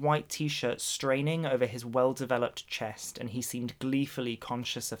describes his white t-shirt straining over his well-developed chest, and he seemed gleefully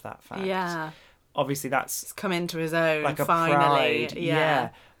conscious of that fact. Yeah. Obviously, that's He's come into his own, like a finally. pride. Yeah.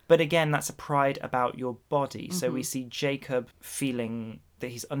 But again, that's a pride about your body. So Mm-hmm. we see Jacob feeling that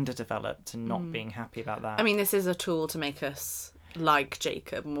he's underdeveloped and not being happy about that. I mean, this is a tool to make us like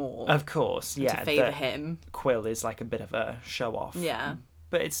Jacob more. Of course, yeah. To favour that him. Quill is like a bit of a show-off. Yeah.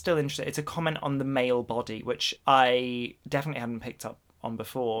 But it's still interesting. It's a comment on the male body, which I definitely hadn't picked up on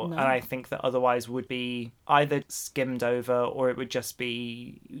before. No. And I think that otherwise would be either skimmed over, or it would just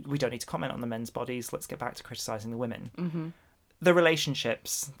be, we don't need to comment on the men's bodies, let's get back to criticising the women. Mm-hmm. The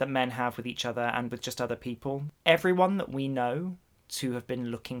relationships that men have with each other and with just other people. Everyone that we know to have been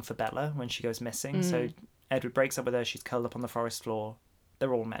looking for Bella when she goes missing. So Edward breaks up with her, she's curled up on the forest floor.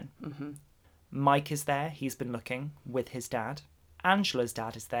 They're all men. Mm-hmm. Mike is there, he's been looking with his dad. Angela's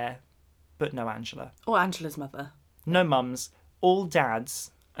dad is there, but no Angela. Or Angela's mother. No mums, all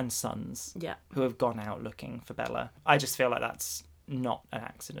dads and sons Yeah. who have gone out looking for Bella. I just feel like that's not an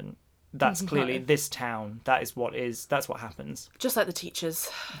accident. That's clearly No. this town. That's what happens. Just like the teachers.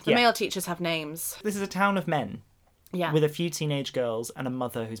 The Yeah. male teachers have names. This is a town of men Yeah. with a few teenage girls and a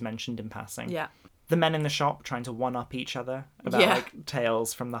mother who's mentioned in passing. Yeah. The men in the shop trying to one-up each other about Yeah. like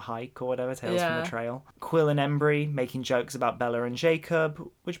tales from the hike or whatever, tales from Yeah. the trail. Quill and Embry making jokes about Bella and Jacob,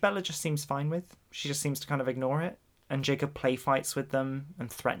 which Bella just seems fine with. She just seems to kind of ignore it. And Jacob play fights with them and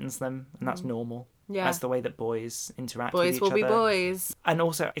threatens them, and that's normal. Yeah. That's the way that boys interact with Boys each will other. be boys. And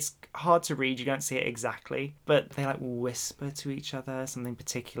also, it's hard to read, you don't see it exactly, but they like whisper to each other something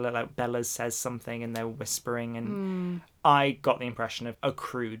particular, like Bella says something and they're whispering, and I got the impression of a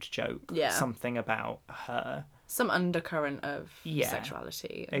crude joke, Yeah. something about her. Some undercurrent of Yeah.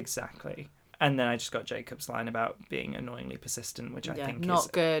 sexuality. Exactly. And then I just got Jacob's line about being annoyingly persistent, which I Yeah, think not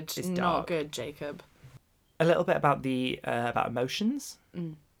is good. is Not dark. good, Jacob. A little bit about the about emotions.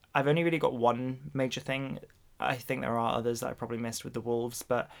 I've only really got one major thing. I think there are others that I probably missed with the wolves,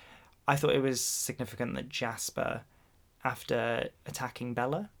 but I thought it was significant that Jasper, after attacking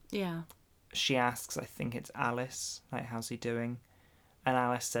Bella, Yeah. she asks, I think it's Alice, like, how's he doing? And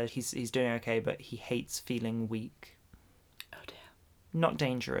Alice said he's doing okay, but he hates feeling weak. Oh dear. Not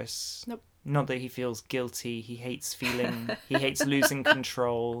dangerous. Nope. Not that he feels guilty. He hates he hates losing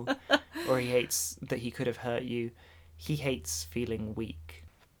control, or he hates that he could have hurt you. He hates feeling weak.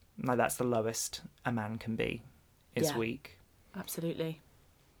 Like, that's the lowest a man can be, is Yeah. weak. Absolutely.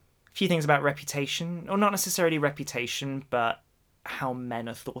 A few things about reputation, or not necessarily reputation, but how men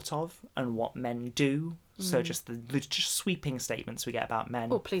are thought of and what men do. So just the just sweeping statements we get about men.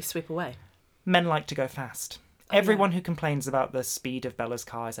 Oh, please sweep away. Men like to go fast. Everyone who complains about the speed of Bella's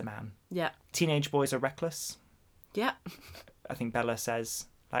car is a man. Yeah. Teenage boys are reckless. Yeah. I think Bella says,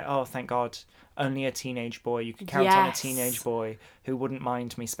 like, oh, thank God, only a teenage boy. You could count on a Yes. teenage boy who wouldn't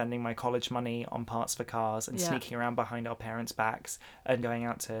mind me spending my college money on parts for cars and Yeah. sneaking around behind our parents' backs and going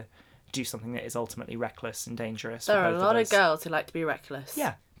out to do something that is ultimately reckless and dangerous. There for are a both lot of us. girls who like to be reckless.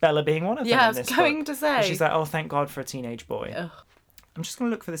 Yeah, Bella being one of them. Yeah, I in was this going book. to say. And she's like, oh, thank God for a teenage boy. Ugh. I'm just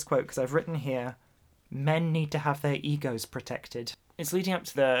going to look for this quote because I've written here, men need to have their egos protected. It's leading up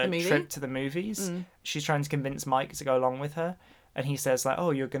to the movie? trip to the movies. She's trying to convince Mike to go along with her. And he says, like,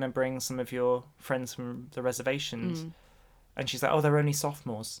 oh, you're going to bring some of your friends from the reservations. And she's like, oh, they're only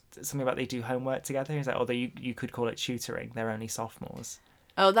sophomores. Something about they do homework together. He's like, oh, you could call it tutoring. They're only sophomores.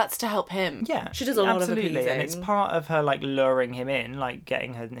 Oh, that's to help him. Yeah. She does a lot of absolutely. appeasing. And it's part of her, like, luring him in, like,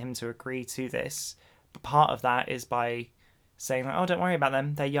 getting him to agree to this. But part of that is by saying, like, oh, don't worry about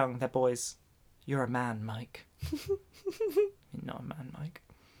them. They're young. They're boys. You're a man, Mike. You're not a man, Mike.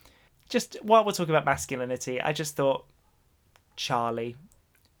 Just while we're talking about masculinity, I just thought Charlie.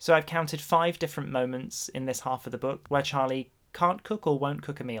 So I've counted 5 different moments in this half of the book where Charlie can't cook or won't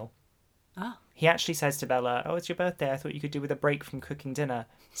cook a meal. Ah. He actually says to Bella, oh, it's your birthday. I thought you could do with a break from cooking dinner.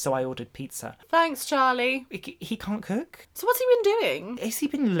 So I ordered pizza. Thanks, Charlie. He can't cook? So what's he been doing? Has he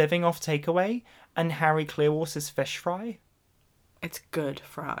been living off takeaway and Harry Clearwater's fish fry? It's good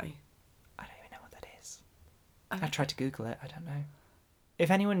fry. I don't even know what that is. I tried to Google it. I don't know. If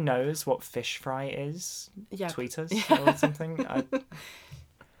anyone knows what fish fry is, Yeah. tweet us or something.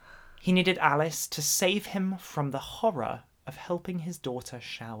 He needed Alice to save him from the horror of helping his daughter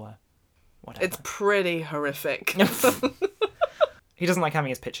shower. Whatever. It's pretty horrific. He doesn't like having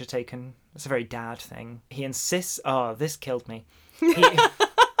his picture taken. It's a very dad thing. He insists... Oh, this killed me.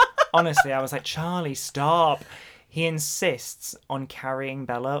 Honestly, I was like, Charlie, stop. He insists on carrying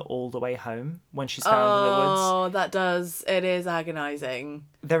Bella all the way home when she's found in the woods. Oh, that does. It is agonising.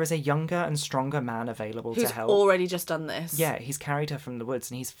 There is a younger and stronger man available Who's to help. already just done this. Yeah, he's carried her from the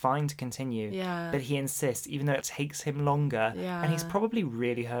woods and he's fine to continue. Yeah. But he insists, even though it takes him longer. Yeah. And he's probably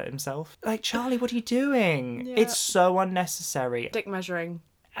really hurt himself. Like, Charlie, what are you doing? Yeah. It's so unnecessary. Dick measuring.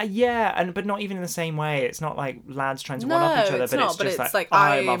 Yeah, but not even in the same way. It's not like lads trying to No, one-up each other, it's but not, it's but just it's like,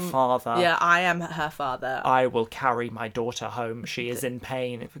 like, I'm a I'm- father. Yeah, I am her father. I will carry my daughter home. She is in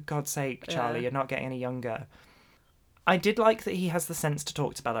pain. For God's sake, Charlie, Yeah. you're not getting any younger. I did like that he has the sense to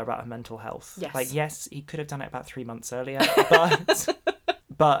talk to Bella about her mental health. Yes. Like, yes, he could have done it about 3 months earlier,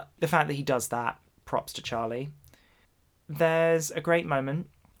 but the fact that he does that, props to Charlie. There's a great moment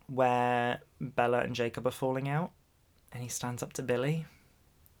where Bella and Jacob are falling out, and he stands up to Billy.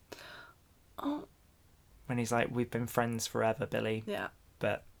 Oh. When he's like, we've been friends forever, Billy, Yeah.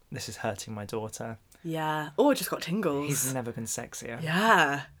 but this is hurting my daughter. Yeah. Oh, I just got tingles. He's never been sexier.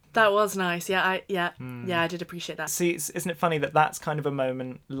 Yeah. That was nice. Yeah, I did appreciate that. See, isn't it funny that that's kind of a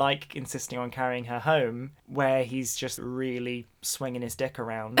moment, like insisting on carrying her home, where he's just really swinging his dick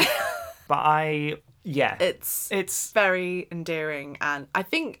around. But it's very endearing, and I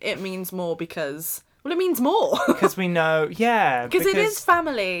think it means more because, well, it means more. because we know, yeah. Because it is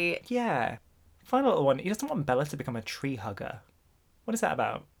family. Yeah. Final little one, he doesn't want Bella to become a tree hugger. What is that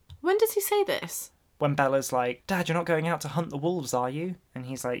about? When does he say this? When Bella's like, Dad, you're not going out to hunt the wolves, are you? And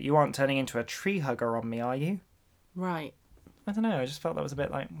he's like, you aren't turning into a tree hugger on me, are you? Right. I don't know, I just felt that was a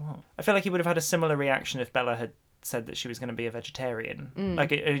bit like, what? I feel like he would have had a similar reaction if Bella had said that she was going to be a vegetarian.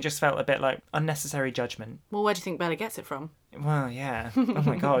 Like, it just felt a bit like unnecessary judgment. Well, where do you think Bella gets it from? Well, yeah. Oh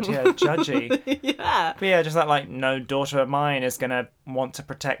my God, yeah, judgy. Yeah. But yeah, just that, like, no daughter of mine is going to want to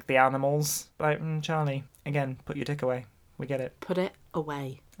protect the animals. Like, Charlie, again, put your dick away. We get it. Put it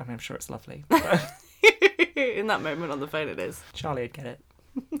away. I mean, I'm sure it's lovely. But In that moment on the phone, it is. Charlie'd get it,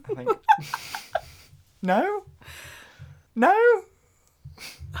 I think. No? No? No?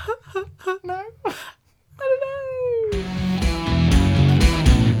 I don't know.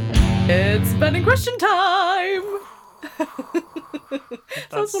 It's burning question time.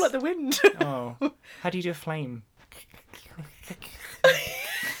 Sounds more like the wind. Oh. How do you do a flame? Please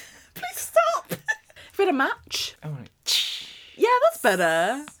stop. If we had a match. Oh, Yeah, that's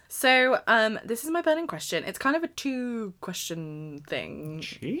better. So, this is my burning question. It's kind of a 2-question thing.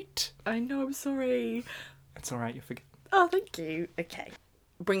 cheat? I know, I'm sorry. It's alright, you forget. Oh, thank you. Okay.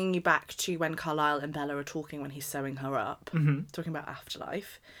 Bringing you back to when Carlisle and Bella are talking when he's sewing her up, talking about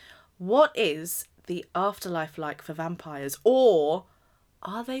afterlife. What is the afterlife like for vampires? Or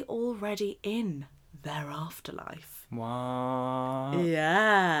are they already in their afterlife? What?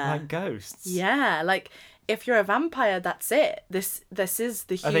 Yeah. Like ghosts? Yeah, like if you're a vampire, that's it. This is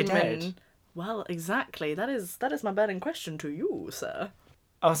the Are human. they dead? Well, exactly. That is my burning question to you, sir.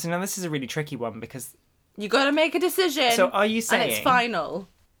 Oh, so now this is a really tricky one because... You got to make a decision. So are you saying... And it's final.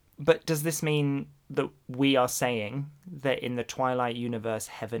 But does this mean that we are saying that in the Twilight universe,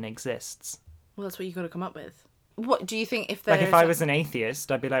 heaven exists? Well, that's what you got to come up with. What do you think if there's... Like, if I was an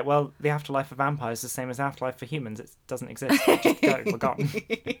atheist, I'd be like, well, the afterlife for vampires is the same as afterlife for humans. It doesn't exist. Just go, we're gone.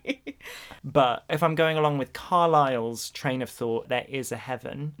 But if I'm going along with Carlisle's train of thought, there is a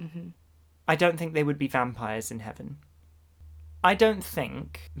heaven, I don't think they would be vampires in heaven. I don't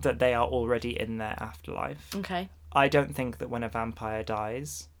think that they are already in their afterlife. Okay. I don't think that when a vampire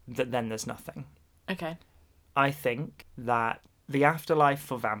dies, that then there's nothing. Okay. I think that the afterlife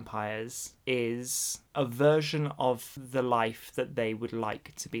for vampires is a version of the life that they would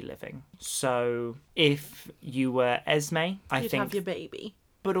like to be living. So if you were Esme, I You'd think, have your baby.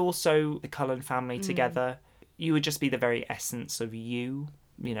 but also the Cullen family together, you would just be the very essence of you.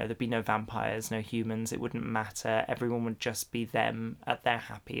 You know, there'd be no vampires, no humans. It wouldn't matter. Everyone would just be them at their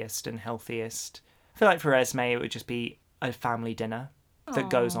happiest and healthiest. I feel like for Esme, it would just be a family dinner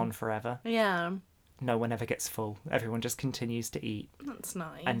that goes on forever. Yeah. No one ever gets full. Everyone just continues to eat That's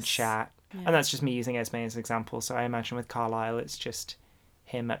nice. and chat. Yeah. And that's just me using Esme as an example. So I imagine with Carlisle, it's just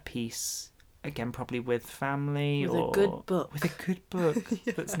him at peace. Again, probably with family With a or... good book. With a good book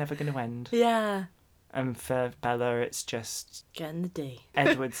that's never going to end. Yeah. And for Bella, it's just Getting the D.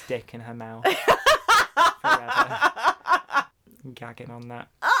 Edward's dick in her mouth. Forever. Gagging on that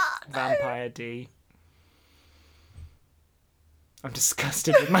vampire D. I'm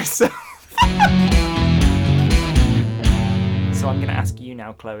disgusted with myself. So I'm going to ask you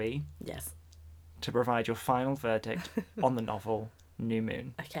now, Chloe, Yes. to provide your final verdict on the novel New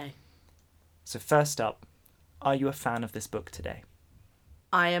Moon. Okay. So first up, are you a fan of this book today?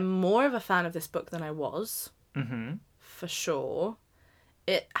 I am more of a fan of this book than I was. Mm-hmm. For sure.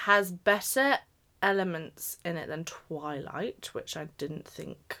 It has better elements in it than Twilight, which I didn't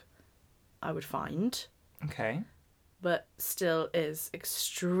think I would find, Okay. but still is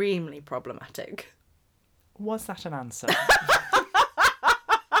extremely problematic. Was that an answer?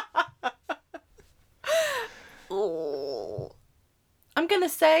 Oh. I'm going to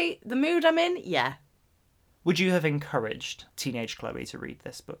say the mood I'm in, yeah. Would you have encouraged teenage Chloe to read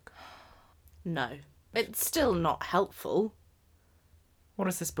this book? No. It's still not helpful. What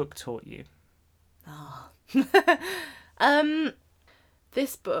has this book taught you?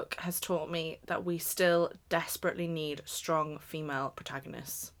 This book has taught me that we still desperately need strong female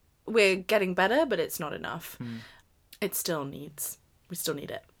protagonists. We're getting better, but it's not enough. We still need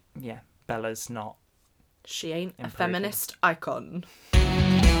it. Yeah, Bella's not. She ain't a Improving. feminist icon.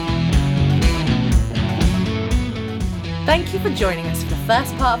 Thank you for joining us for the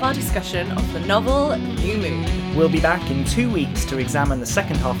first part of our discussion of the novel New Moon. We'll be back in 2 weeks to examine the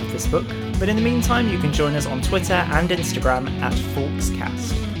second half of this book, but in the meantime you can join us on Twitter and Instagram at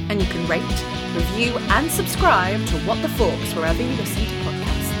ForksCast. And you can rate, review and subscribe to What the Forks wherever you listen to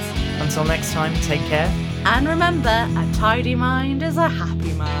podcasts. Until next time, take care. And remember, a tidy mind is a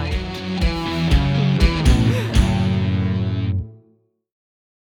happy mind.